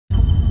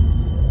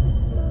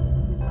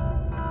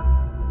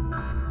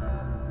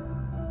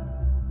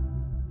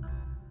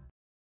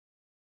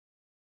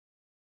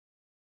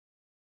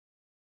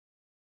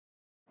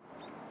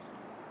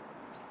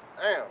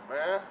Damn,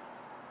 man.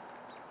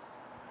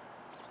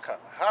 It's kind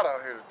of hot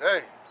out here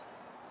today.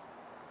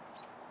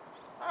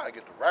 I gotta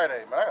get the right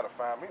aid, man. I gotta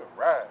find me a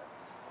ride.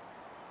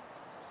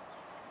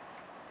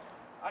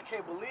 I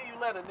can't believe you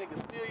let a nigga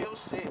steal your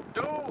shit.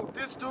 Dude,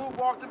 this dude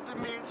walked up to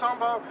me talking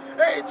about,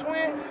 hey,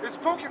 twin, it's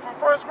Pookie from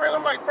first grade.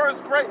 I'm like,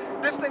 first grade?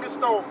 This nigga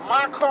stole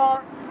my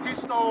car. He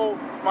stole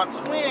my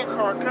twin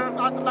car, cuz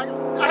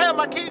I had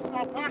my keys in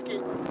my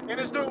pocket, and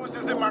this dude was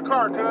just in my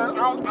car, cuz I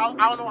don't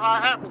know how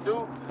it happened,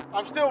 dude.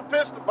 I'm still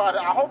pissed about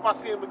it. I hope I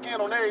see him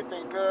again on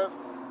everything, cuz.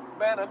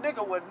 Man, a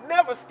nigga would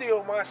never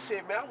steal my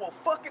shit, man. I will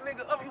fuck a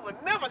nigga up. He would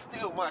never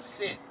steal my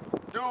shit.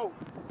 Dude,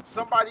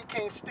 somebody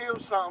can't steal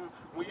something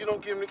when you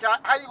don't give them the key.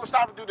 How you gonna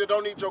stop a dude that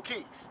don't need your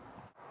keys?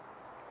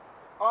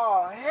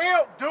 Oh,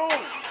 help, dude.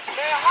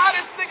 Man, how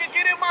this nigga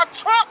get in my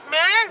truck,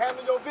 man?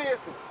 Handle your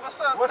business. What's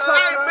up, What's cuz? up,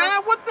 Hey,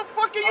 man, what the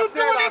fuck are you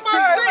doing in my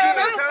shit,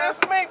 man? This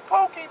me,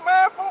 Pookie,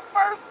 man, from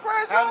first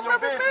grade. You Handle your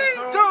remember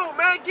business, me? Dude,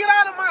 man, get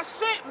out of my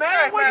shit, man.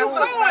 Hey, Where man, you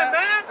look, going,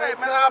 man? Hey,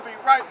 man, I'll be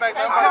right back.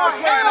 Hey, I'm come gonna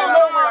on, handle man.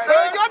 it right Man,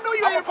 now. y'all know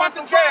you I'ma ain't put supposed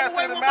to some drive gas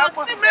away in with it, man. my I'll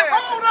put shit, some man.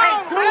 gas Hold in it.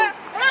 on, man.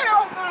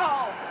 Hell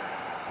no.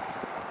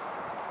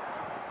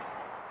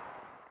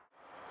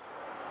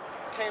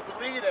 Can't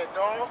believe that,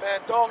 dog. Man,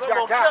 dog, I'm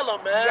gonna kill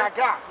him, man. Yeah, I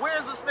got.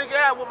 Where's this nigga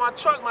at with my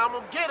truck, man? I'm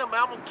gonna get him,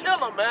 man. I'm gonna kill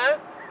him, man.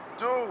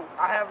 Dude,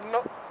 I have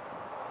no...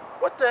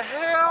 What the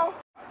hell?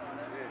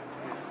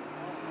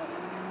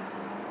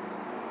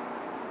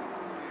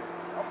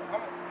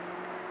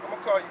 I'm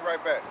gonna call you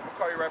right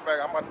back.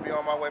 I'm about to be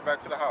on my way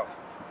back to the house.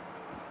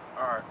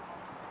 All right.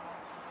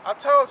 I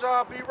told y'all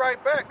I'll be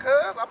right back,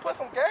 cuz. I put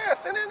some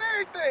gas in it and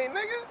everything,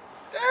 nigga.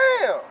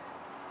 Damn.